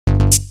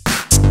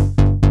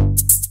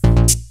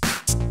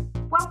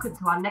welcome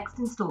to our next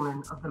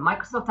instalment of the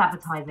Microsoft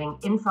Advertising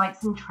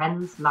Insights and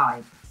Trends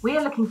Live. We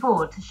are looking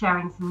forward to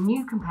sharing some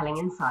new compelling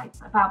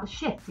insights about the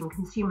shift in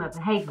consumer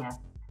behaviour.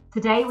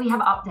 Today we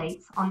have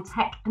updates on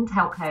tech and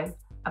telco,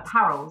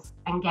 apparels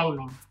and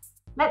gaming.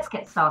 Let's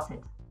get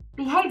started.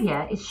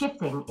 Behaviour is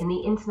shifting in the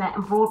internet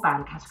and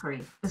broadband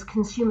category as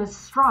consumers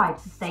strive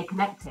to stay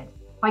connected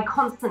by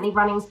constantly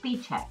running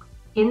speed checks.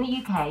 In the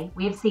UK,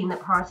 we have seen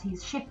that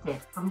priorities shifted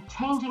from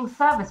changing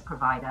service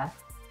provider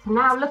to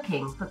now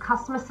looking for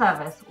customer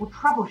service or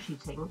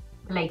troubleshooting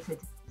related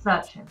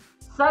searches.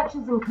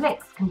 Searches and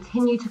clicks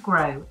continue to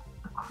grow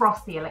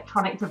across the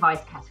electronic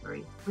device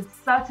category, with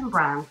certain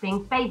brands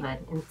being favoured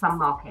in some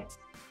markets.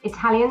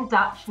 Italian,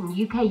 Dutch and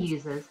UK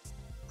users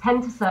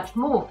tend to search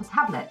more for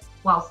tablets,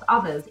 whilst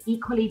others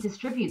equally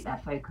distribute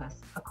their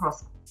focus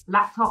across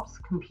laptops,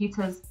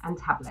 computers and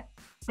tablets.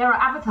 There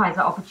are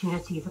advertiser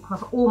opportunities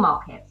across all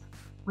markets,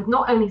 with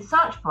not only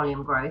search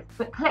volume growth,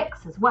 but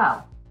clicks as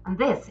well. And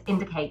this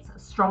indicates a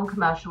strong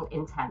commercial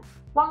intent.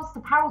 Whilst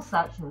apparel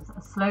searches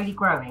are slowly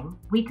growing,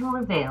 we can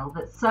reveal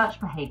that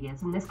search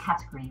behaviours in this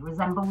category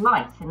resemble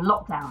life in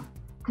lockdown.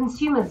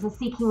 Consumers are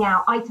seeking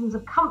out items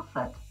of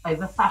comfort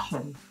over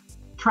fashion.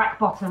 Track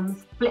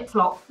bottoms,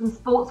 flip-flops and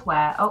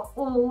sportswear are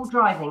all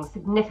driving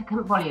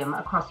significant volume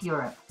across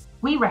Europe.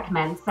 We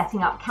recommend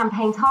setting up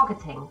campaign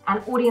targeting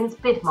and audience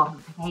bid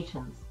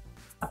modifications.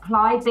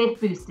 Apply bid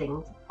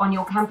boosting on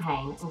your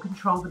campaign and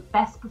control the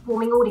best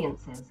performing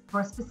audiences for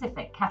a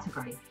specific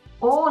category.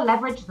 Or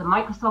leverage the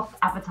Microsoft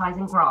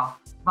Advertising Graph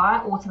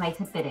via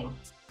automated bidding.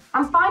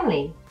 And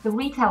finally, the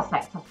retail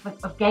sector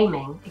of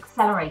gaming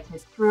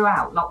accelerated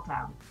throughout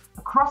lockdown.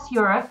 Across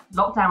Europe,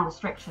 lockdown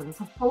restrictions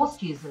have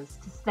forced users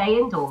to stay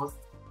indoors,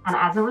 and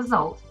as a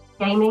result,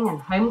 gaming and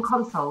home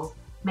consoles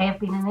may have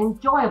been an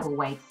enjoyable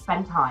way to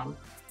spend time,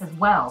 as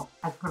well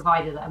as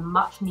provided a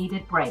much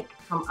needed break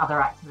from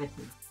other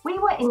activities. We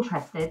were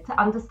interested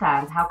to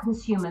understand how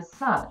consumers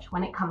search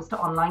when it comes to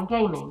online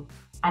gaming,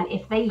 and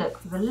if they look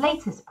for the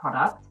latest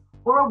product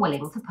or are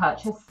willing to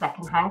purchase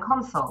second-hand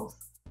consoles.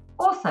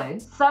 Also,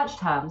 search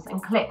terms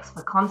and clicks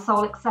for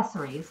console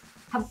accessories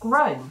have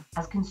grown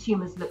as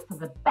consumers look for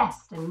the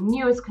best and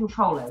newest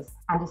controllers,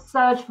 and a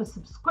surge for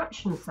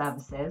subscription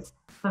services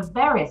for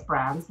various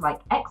brands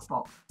like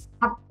Xbox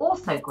have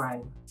also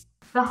grown.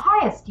 The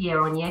highest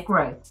year-on-year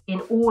growth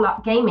in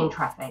all-up gaming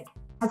traffic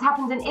has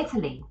happened in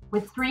Italy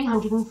with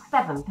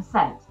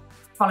 307%,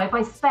 followed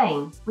by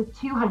Spain with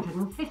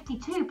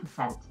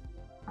 252%,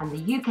 and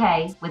the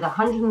UK with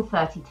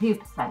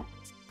 132%.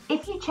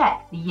 If you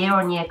check the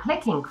year-on-year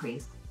click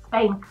increase,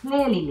 Spain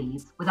clearly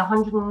leads with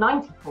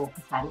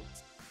 194%,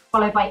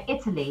 followed by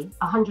Italy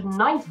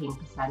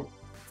 119%,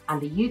 and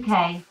the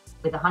UK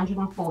with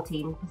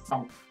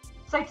 114%.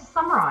 So to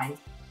summarise,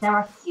 there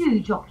are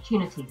huge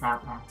opportunities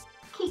out there.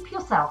 Keep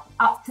yourself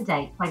up to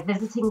date by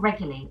visiting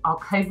regularly our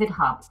COVID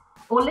hub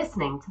or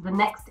listening to the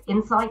next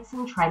Insights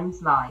and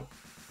Trends Live.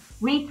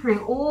 Read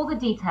through all the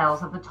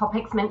details of the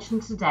topics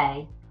mentioned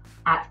today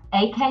at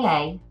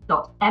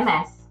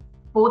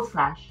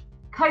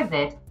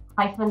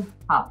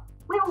aka.ms/COVID-hub.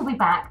 We will be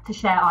back to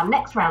share our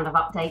next round of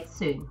updates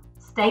soon.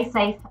 Stay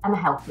safe and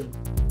healthy.